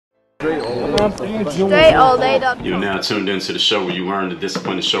Straight all day. You're now tuned into the show where you learn the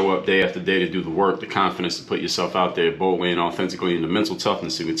discipline to show up day after day, to do the work, the confidence to put yourself out there boldly and authentically, and the mental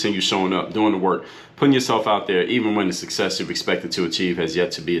toughness to continue showing up, doing the work, putting yourself out there even when the success you've expected to achieve has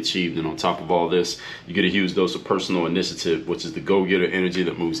yet to be achieved. And on top of all this, you get a huge dose of personal initiative, which is the go-getter energy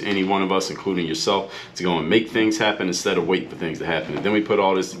that moves any one of us, including yourself, to go and make things happen instead of wait for things to happen. And then we put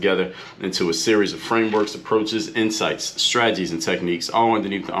all this together into a series of frameworks, approaches, insights, strategies, and techniques, all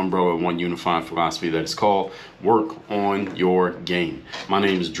underneath the umbrella of one unifying philosophy that is called work on your game. My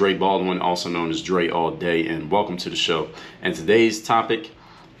name is Baldwin, also known as Dre All Day, and welcome to the show. And today's topic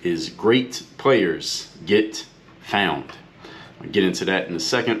is great players get found. I'll get into that in a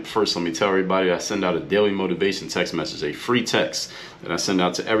second. First, let me tell everybody I send out a daily motivation text message, a free text that I send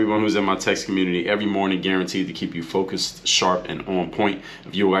out to everyone who's in my text community every morning, guaranteed to keep you focused, sharp, and on point.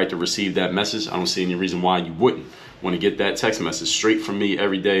 If you would like to receive that message, I don't see any reason why you wouldn't want to get that text message straight from me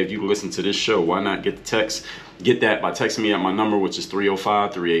every day. If you listen to this show, why not get the text? Get that by texting me at my number, which is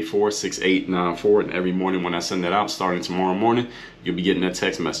 305-384-6894. And every morning when I send that out, starting tomorrow morning, you'll be getting that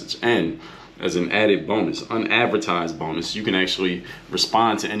text message. And as an added bonus, unadvertised bonus, you can actually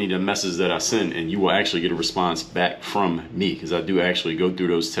respond to any of the messages that I send, and you will actually get a response back from me, because I do actually go through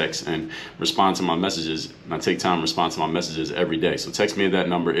those texts and respond to my messages. And I take time to respond to my messages every day. So text me at that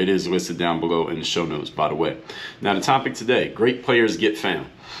number. It is listed down below in the show notes, by the way. Now, the topic today, great players get found.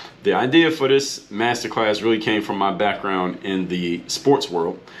 The idea for this masterclass really came from my background in the sports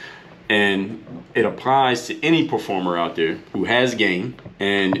world. And it applies to any performer out there who has game,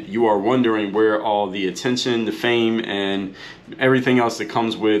 and you are wondering where all the attention, the fame, and everything else that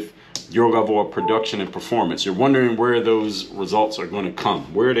comes with your level of production and performance. You're wondering where those results are going to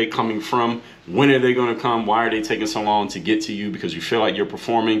come. Where are they coming from? When are they going to come? Why are they taking so long to get to you? Because you feel like you're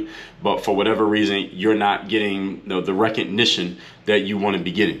performing, but for whatever reason, you're not getting the recognition that you want to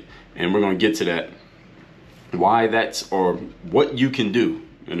be getting. And we're going to get to that. Why that's, or what you can do.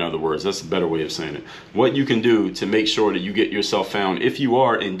 In other words, that's a better way of saying it. What you can do to make sure that you get yourself found if you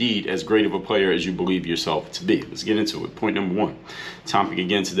are indeed as great of a player as you believe yourself to be. Let's get into it. Point number one. Topic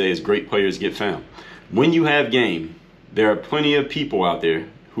again today is great players get found. When you have game, there are plenty of people out there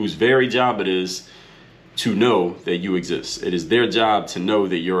whose very job it is to know that you exist. It is their job to know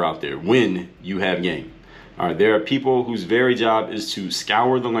that you're out there when you have game. All right, there are people whose very job is to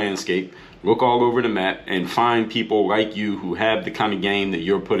scour the landscape, look all over the map, and find people like you who have the kind of game that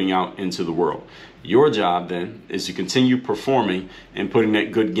you're putting out into the world. Your job then is to continue performing and putting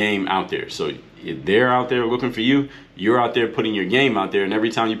that good game out there. So if they're out there looking for you, you're out there putting your game out there, and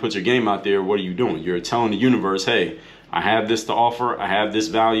every time you put your game out there, what are you doing? You're telling the universe, hey, I have this to offer, I have this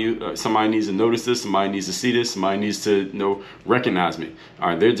value, somebody needs to notice this, somebody needs to see this, somebody needs to recognize me. All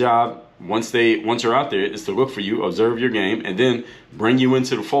right, their job, once you're out there, is to look for you, observe your game, and then bring you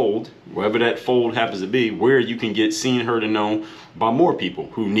into the fold, wherever that fold happens to be, where you can get seen, heard, and known by more people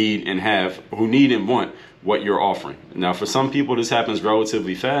who need and want what you're offering. Now, for some people, this happens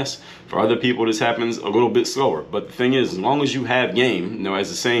relatively fast. For other people, this happens a little bit slower. But the thing is, as long as you have game, as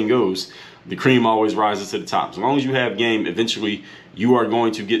the saying goes, the cream always rises to the top. As long as you have game, eventually you are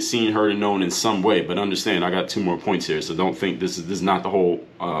going to get seen, heard, and known in some way. But understand, I got two more points here, so don't think this is not the whole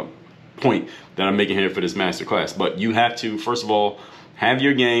point that I'm making here for this masterclass. But you have to, first of all, have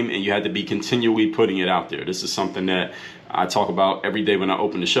your game, and you have to be continually putting it out there. This is something that I talk about every day when I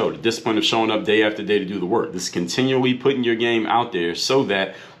open the show. The discipline of showing up day after day to do the work. This is continually putting your game out there so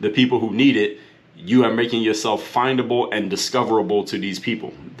that the people who need it, you are making yourself findable and discoverable to these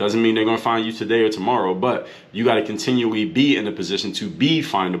people. Doesn't mean they're going to find you today or tomorrow, but you got to continually be in a position to be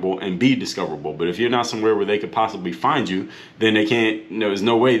findable and be discoverable. But if you're not somewhere where they could possibly find you, then they can't, there's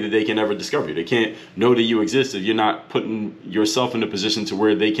no way that they can ever discover you. They can't know that you exist if you're not putting yourself in a position to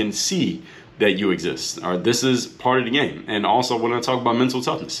where they can see that you exist. All right, this is part of the game. And also, when I talk about mental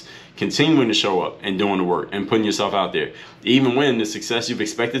toughness, continuing to show up and doing the work and putting yourself out there, even when the success you've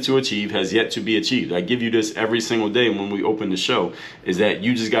expected to achieve has yet to be achieved. I give you this every single day when we open the show, is that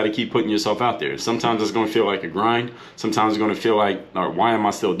you just got to keep putting yourself out there. Sometimes it's going to feel like a grind. Sometimes it's going to feel like, why am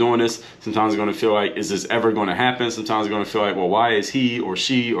I still doing this? Sometimes it's going to feel like, is this ever going to happen? Sometimes it's going to feel like, well, why is he or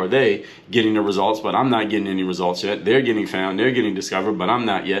she or they getting the results, but I'm not getting any results yet? They're getting found, they're getting discovered, but I'm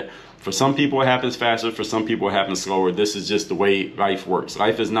not yet. For some people, it happens faster. For some people, it happens slower. This is just the way life works.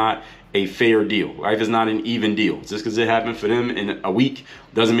 Life is not a fair deal. Life is not an even deal. Just because it happened for them in a week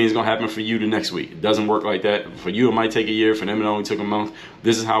doesn't mean it's going to happen for you the next week. It doesn't work like that. For you, it might take a year. For them, it only took a month.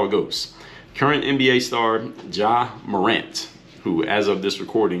 This is how it goes. Current NBA star Ja Morant, who as of this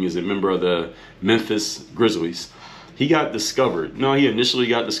recording is a member of the Memphis Grizzlies, he got discovered. No, he initially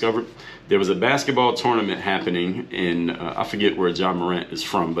got discovered There was a basketball tournament happening in, I forget where Ja Morant is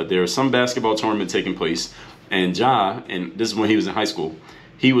from, but there was some basketball tournament taking place. And Ja, and this is when he was in high school,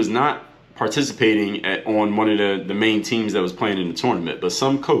 he was not participating on one of the main teams that was playing in the tournament. But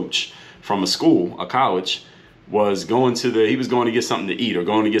some coach from a school, a college, was going to get something to eat or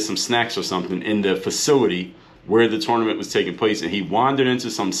going to get some snacks or something in the facility where the tournament was taking place, and he wandered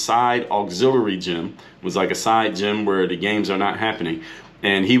into some side auxiliary gym. It was like a side gym where the games are not happening,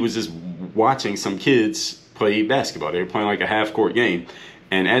 and he was just watching some kids play basketball. They were playing like a half-court game,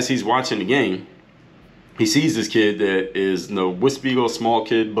 and as he's watching the game, he sees this kid that is wispy little small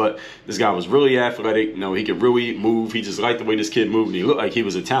kid, but this guy was really athletic. He could really move. He just liked the way this kid moved, and he looked like he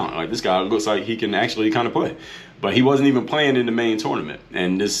was a talent. Like, this guy looks like he can actually kind of play. But he wasn't even playing in the main tournament.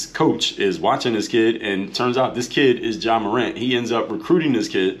 And this coach is watching this kid, and turns out this kid is Ja Morant. He ends up recruiting this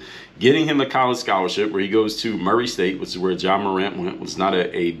kid, getting him a college scholarship where he goes to Murray State, which is where Ja Morant went. It's not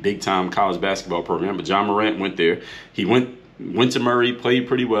a big-time college basketball program, but Ja Morant went there. He went to Murray, played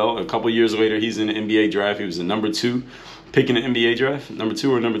pretty well. A couple years later, he's in the NBA draft. He was the number 2 pick in the NBA draft, number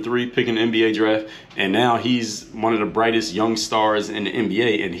 2 or number 3 pick in the NBA draft. And now he's one of the brightest young stars in the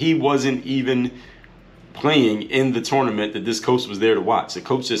NBA. And he wasn't even playing in the tournament that this coach was there to watch. The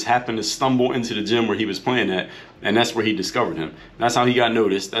coach just happened to stumble into the gym where he was playing at, and that's where he discovered him. That's how he got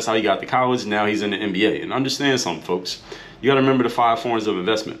noticed. That's how he got to college. Now he's in the NBA. And understand something, folks. You got to remember the 5 forms of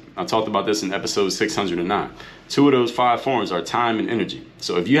investment. I talked about this in episode 609. 2 of those 5 forms are time and energy.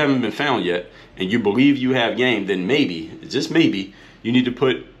 So if you haven't been found yet and you believe you have game, then maybe, just maybe, you need to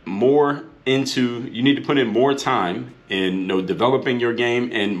put in more time in developing your game,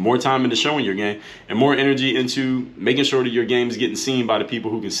 and more time into showing your game, and more energy into making sure that your game is getting seen by the people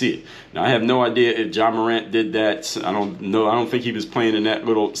who can see it. Now, I have no idea if Ja Morant did that. I don't know. I don't think he was playing in that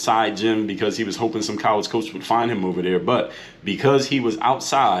little side gym because he was hoping some college coach would find him over there. But because he was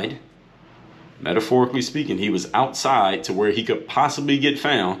outside, metaphorically speaking, he was outside to where he could possibly get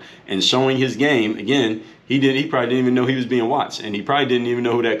found and showing his game. Again, he probably didn't even know he was being watched, and he probably didn't even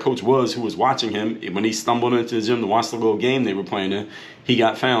know who that coach was who was watching him. When he stumbled into the gym to watch the little game they were playing in, he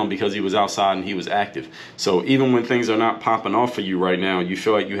got found because he was outside and he was active. So even when things are not popping off for you right now, you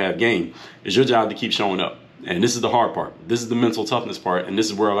feel like you have game, it's your job to keep showing up. And this is the hard part. This is the mental toughness part. And this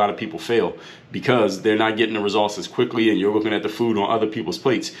is where a lot of people fail because they're not getting the results as quickly, and you're looking at the food on other people's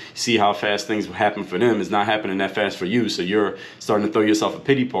plates. See how fast things happen for them. It's not happening that fast for you. So you're starting to throw yourself a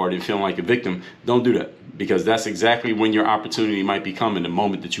pity party and feeling like a victim. Don't do that, because that's exactly when your opportunity might be coming, the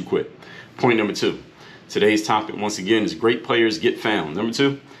moment that you quit. Point number 2. Today's topic, once again, is great players get found. Number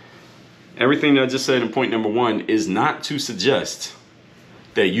 2, everything that I just said in point number 1 is not to suggest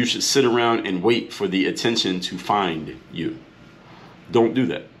that you should sit around and wait for the attention to find you. Don't do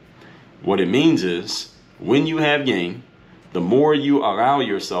that. What it means is, when you have game, the more you allow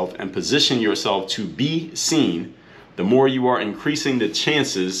yourself and position yourself to be seen, the more you are increasing the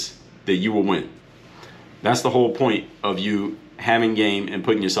chances that you will win. That's the whole point of you having game and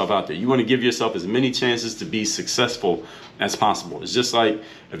putting yourself out there. You want to give yourself as many chances to be successful as possible. It's just like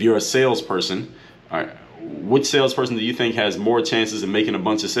if you're a salesperson, all right, which salesperson do you think has more chances of making a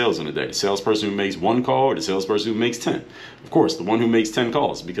bunch of sales in a day? The salesperson who makes 1 call or the salesperson who makes 10? Of course, the one who makes 10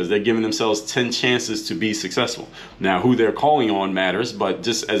 calls, because they're giving themselves 10 chances to be successful. Now, who they're calling on matters, but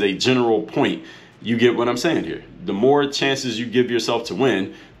just as a general point, you get what I'm saying here. The more chances you give yourself to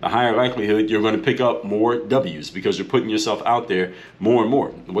win, the higher likelihood you're going to pick up more W's, because you're putting yourself out there more and more.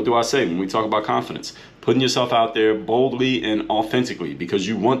 What do I say when we talk about confidence? Putting yourself out there boldly and authentically, because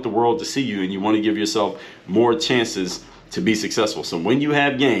you want the world to see you and you want to give yourself more chances to be successful. So when you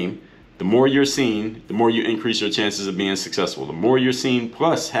have game, the more you're seen, the more you increase your chances of being successful. The more you're seen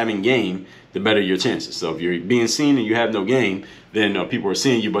plus having game, the better your chances. So if you're being seen and you have no game, then people are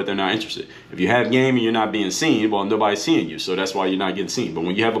seeing you, but they're not interested. If you have game and you're not being seen, well, nobody's seeing you. So that's why you're not getting seen. But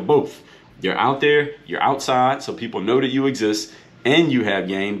when you have a both, you're out there, you're outside, so people know that you exist, and you have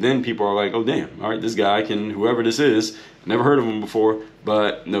game, then people are like, oh, damn, all right, this guy can, whoever this is, never heard of him before,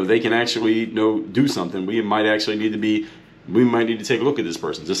 but no, they can actually do something. We might need to take a look at this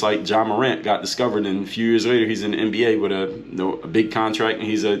person. Just like Ja Morant got discovered, and a few years later, he's in the NBA with a big contract, and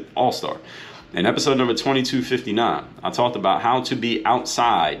he's an all-star. In episode number 2259, I talked about how to be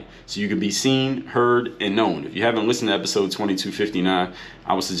outside so you can be seen, heard, and known. If you haven't listened to episode 2259,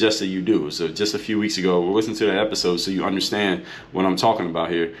 I would suggest that you do. So just a few weeks ago, we'll listen to that episode so you understand what I'm talking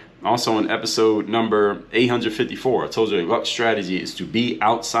about here. Also in episode number 854, I told you a luck strategy is to be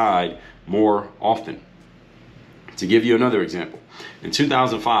outside more often. To give you another example, in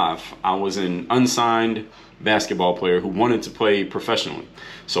 2005, I was an unsigned basketball player who wanted to play professionally.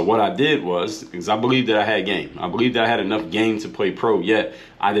 So what I did was, because I believed that I had game. I believed that I had enough game to play pro, yet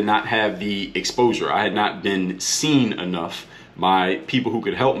I did not have the exposure. I had not been seen enough by people who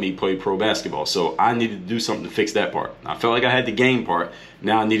could help me play pro basketball. So I needed to do something to fix that part. I felt like I had the game part.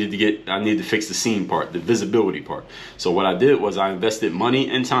 Now I needed to fix the scene part, the visibility part. So what I did was I invested money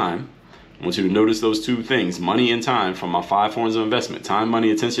and time. I want you to notice those two things, money and time, from my 5 forms of investment: time,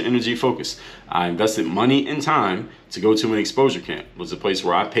 money, attention, energy, focus. I invested money and time to go to an exposure camp. It was a place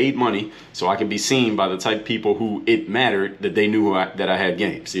where I paid money so I could be seen by the type of people who it mattered that they knew that I had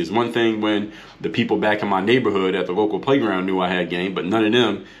game. See, it's one thing when the people back in my neighborhood at the local playground knew I had game, but none of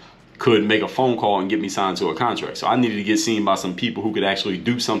them could make a phone call and get me signed to a contract. So I needed to get seen by some people who could actually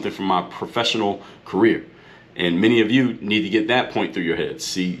do something for my professional career. And many of you need to get that point through your head.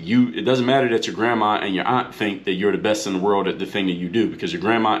 See, it doesn't matter that your grandma and your aunt think that you're the best in the world at the thing that you do, because your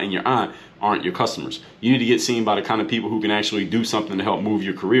grandma and your aunt aren't your customers. You need to get seen by the kind of people who can actually do something to help move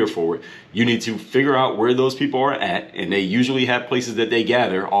your career forward. You need to figure out where those people are at, and they usually have places that they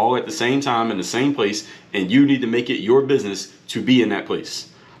gather all at the same time in the same place, and you need to make it your business to be in that place.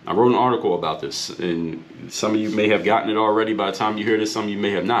 I wrote an article about this, and some of you may have gotten it already by the time you hear this, some of you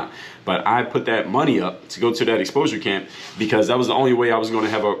may have not. But I put that money up to go to that exposure camp because that was the only way I was going to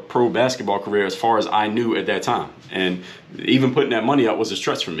have a pro basketball career as far as I knew at that time. And even putting that money up was a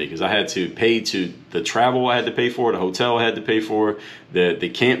stretch for me because I had to pay to the travel I had to pay for, the hotel I had to pay for, the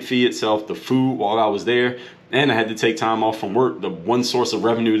camp fee itself, the food while I was there. And I had to take time off from work, the one source of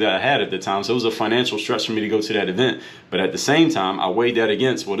revenue that I had at the time. So it was a financial stretch for me to go to that event. But at the same time, I weighed that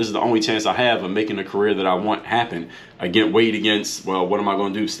against, well, this is the only chance I have of making a career that I want happen. Again, weighed against, well, what am I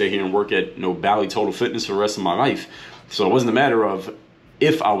going to do? Stay here and work at Bally Total Fitness for the rest of my life? So it wasn't a matter of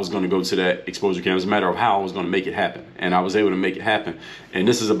if I was going to go to that exposure camp. It was a matter of how I was going to make it happen. And I was able to make it happen. And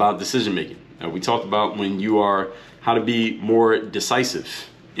this is about decision making. We talked about how to be more decisive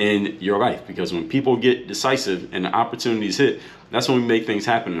in your life, because when people get decisive and the opportunities hit, that's when we make things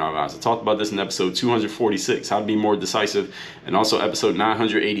happen in our lives. I talked about this in episode 246, how to be more decisive, and also episode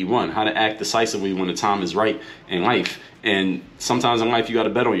 981, how to act decisively when the time is right in life. And sometimes in life you got to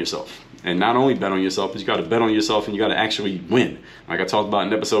bet on yourself, and not only bet on yourself, but you got to bet on yourself and you got to actually win. Like I talked about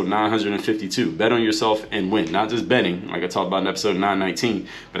in episode 952, bet on yourself and win. Not just betting, like I talked about in episode 919,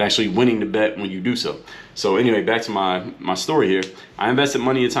 but actually winning the bet when you do so. So anyway, back to my story here. I invested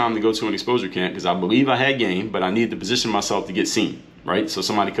money and time to go to an exposure camp because I believe I had game, but I needed to position myself to get seen, right? So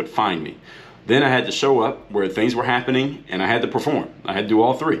somebody could find me. Then I had to show up where things were happening, and I had to perform. I had to do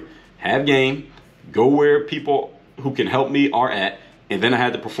all three. Have game, go where people who can help me are at, and then I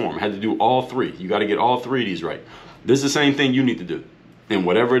had to perform. I had to do all three. You got to get all three of these right. This is the same thing you need to do. And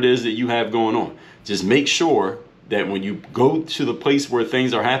whatever it is that you have going on, just make sure that when you go to the place where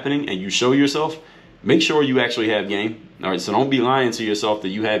things are happening and you show yourself, make sure you actually have game. All right, so don't be lying to yourself that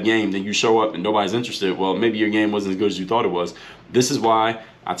you have game, then you show up and nobody's interested. Well, maybe your game wasn't as good as you thought it was. This is why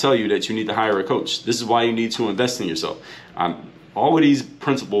I tell you that you need to hire a coach. This is why you need to invest in yourself. All of these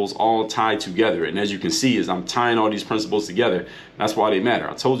principles all tie together. And as you can see, as I'm tying all these principles together, that's why they matter.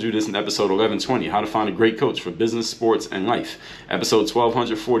 I told you this in episode 1120, how to find a great coach for business, sports, and life. Episode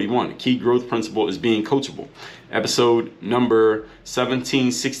 1241, a key growth principle is being coachable. Episode number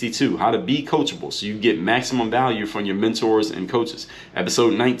 1762, how to be coachable so you get maximum value from your mentors and coaches.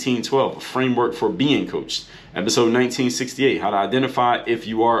 Episode 1912, a framework for being coached. Episode 1968, how to identify if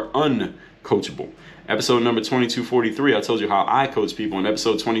you are uncoachable. Episode number 2243, I told you how I coach people. In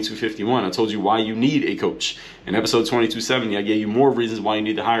episode 2251, I told you why you need a coach. In episode 2270, I gave you more reasons why you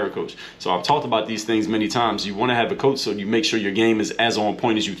need to hire a coach. So I've talked about these things many times. You want to have a coach so you make sure your game is as on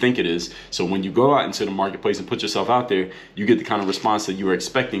point as you think it is. So when you go out into the marketplace and put yourself out there, you get the kind of response that you are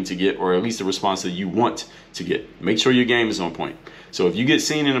expecting to get, or at least the response that you want to get. Make sure your game is on point. So if you get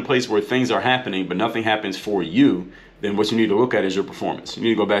seen in a place where things are happening, but nothing happens for you, then what you need to look at is your performance. You need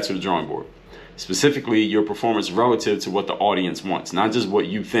to go back to the drawing board. Specifically, your performance relative to what the audience wants, not just what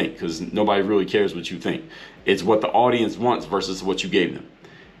you think, because nobody really cares what you think. It's what the audience wants versus what you gave them.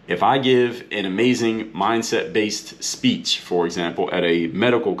 If I give an amazing mindset-based speech, for example, at a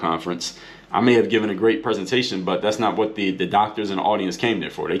medical conference, I may have given a great presentation, but that's not what the doctors and the audience came there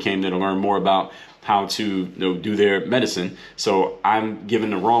for. They came there to learn more about how to do their medicine. So I'm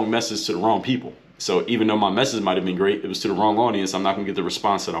giving the wrong message to the wrong people. So even though my message might have been great, it was to the wrong audience, I'm not going to get the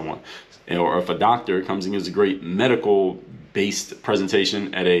response that I want. Or if a doctor comes and gives a great medical-based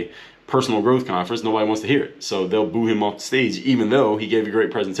presentation at a personal growth conference, nobody wants to hear it. So they'll boo him off the stage, even though he gave a great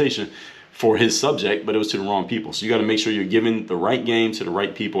presentation for his subject, but it was to the wrong people. So you got to make sure you're giving the right game to the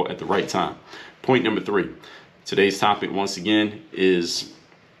right people at the right time. Point number 3, Today's topic, once again, is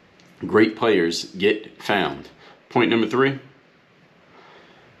great players get found. Point number 3.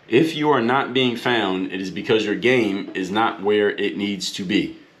 If you are not being found, it is because your game is not where it needs to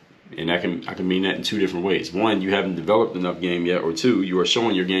be. And I can mean that in 2 different ways. 1, you haven't developed enough game yet, or 2, you are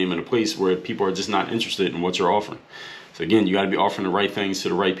showing your game in a place where people are just not interested in what you're offering. So again, you got to be offering the right things to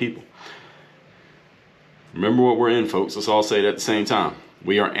the right people. Remember what we're in, folks. Let's all say it at the same time.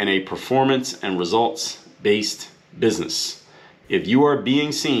 We are in a performance and results-based business. If you are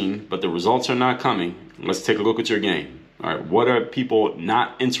being seen, but the results are not coming, let's take a look at your game. All right, what are people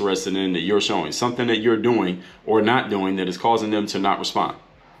not interested in that you're showing? Something that you're doing or not doing that is causing them to not respond.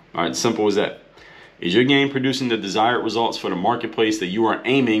 All right, simple as that. Is your game producing the desired results for the marketplace that you are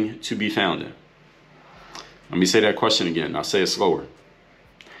aiming to be found in? Let me say that question again. I'll say it slower.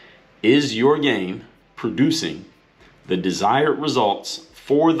 Is your game producing the desired results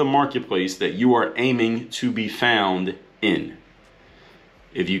for the marketplace that you are aiming to be found in?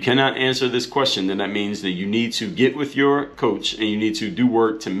 If you cannot answer this question, then that means that you need to get with your coach and you need to do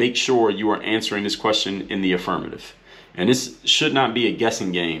work to make sure you are answering this question in the affirmative. And this should not be a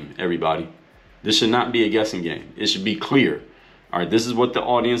guessing game, everybody. This should not be a guessing game. It should be clear. All right, this is what the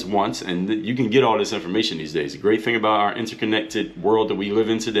audience wants, and you can get all this information these days. The great thing about our interconnected world that we live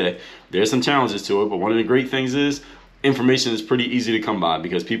in today, there's some challenges to it, but one of the great things is information is pretty easy to come by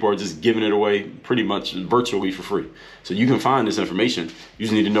because people are just giving it away pretty much virtually for free. So you can find this information. You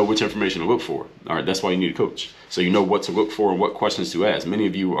just need to know which information to look for. All right, that's why you need a coach. So you know what to look for and what questions to ask. Many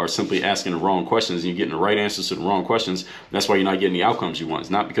of you are simply asking the wrong questions and you're getting the right answers to the wrong questions. That's why you're not getting the outcomes you want.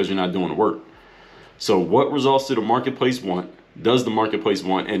 It's not because you're not doing the work. So what results do the marketplace want? Does the marketplace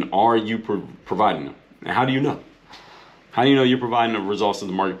want? And are you providing them? And how do you know? How do you know you're providing the results that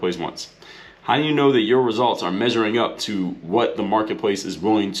the marketplace wants? How do you know that your results are measuring up to what the marketplace is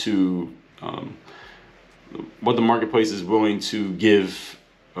willing to give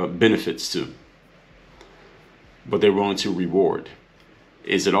benefits to, what they're willing to reward?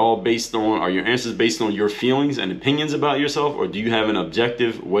 Is it all based on, are your answers based on your feelings and opinions about yourself, or do you have an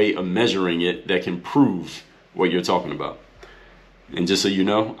objective way of measuring it that can prove what you're talking about? And just so you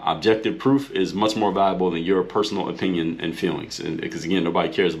know, objective proof is much more valuable than your personal opinion and feelings. And because again, nobody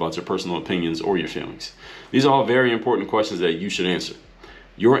cares about your personal opinions or your feelings. These are all very important questions that you should answer.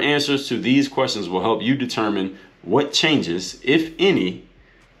 Your answers to these questions will help you determine what changes, if any,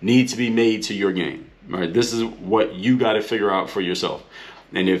 need to be made to your game. All right, this is what you got to figure out for yourself.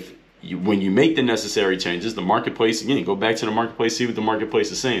 And when you make the necessary changes, the marketplace, again, go back to the marketplace, see what the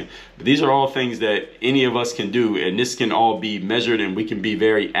marketplace is saying. But these are all things that any of us can do, and this can all be measured, and we can be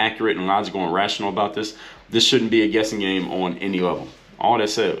very accurate and logical and rational about this. This shouldn't be a guessing game on any level. All that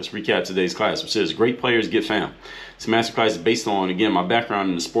said, let's recap today's class, which says great players get found. This masterclass is based on, again, my background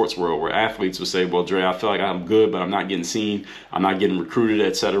in the sports world, where athletes will say, well, Dre, I feel like I'm good, but I'm not getting seen, I'm not getting recruited,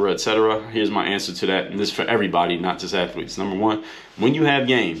 etc., etc. Here's my answer to that, and this is for everybody, not just athletes. Number 1, when you have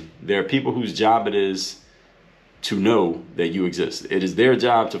game, there are people whose job it is to know that you exist. It is their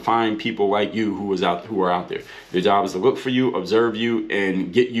job to find people like you who are out there. Their job is to look for you, observe you,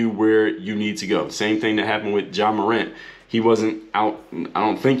 and get you where you need to go. Same thing that happened with John Morant. He wasn't out, I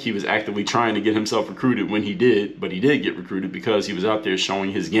don't think he was actively trying to get himself recruited when he did, but he did get recruited because he was out there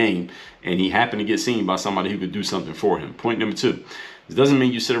showing his game and he happened to get seen by somebody who could do something for him. Point number 2, this doesn't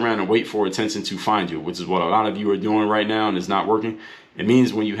mean you sit around and wait for attention to find you, which is what a lot of you are doing right now and it's not working. It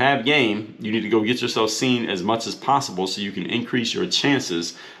means when you have game, you need to go get yourself seen as much as possible so you can increase your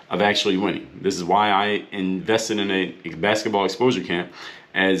chances of actually winning. This is why I invested in a basketball exposure camp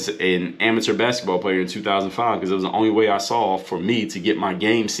as an amateur basketball player in 2005, because it was the only way I saw for me to get my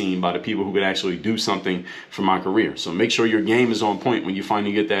game seen by the people who could actually do something for my career. So make sure your game is on point when you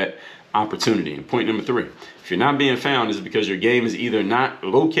finally get that opportunity. And point number 3, if you're not being found, is because your game is either not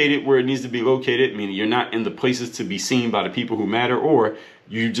located where it needs to be located, meaning you're not in the places to be seen by the people who matter, or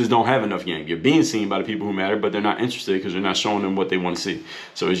you just don't have enough game. You're being seen by the people who matter, but they're not interested because you're not showing them what they want to see.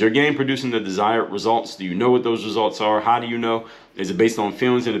 So is your game producing the desired results? Do you know what those results are? How do you know? Is it based on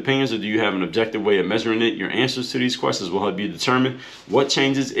feelings and opinions, or do you have an objective way of measuring it? Your answers to these questions will help you determine what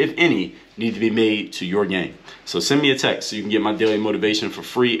changes, if any, need to be made to your game. So send me a text so you can get my daily motivation for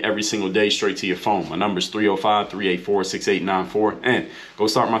free every single day straight to your phone. My number is 305-384-6894. And go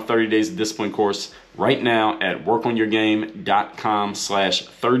start my 30 Days of Discipline course right now at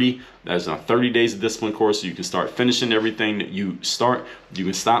workonyourgame.com/30. That's a 30 Days of Discipline course, so you can start finishing everything that you start. You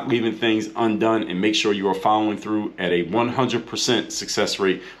can stop leaving things undone and make sure you are following through at a 100% success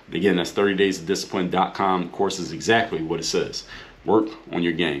rate. Again, that's 30daysofdiscipline.com. The course is exactly what it says. Work on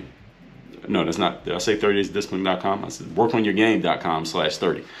your game. No, that's not. Did I say 30daysofdiscipline.com? I said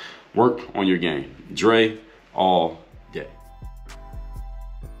workonyourgame.com/30. Work on your game. Dre, all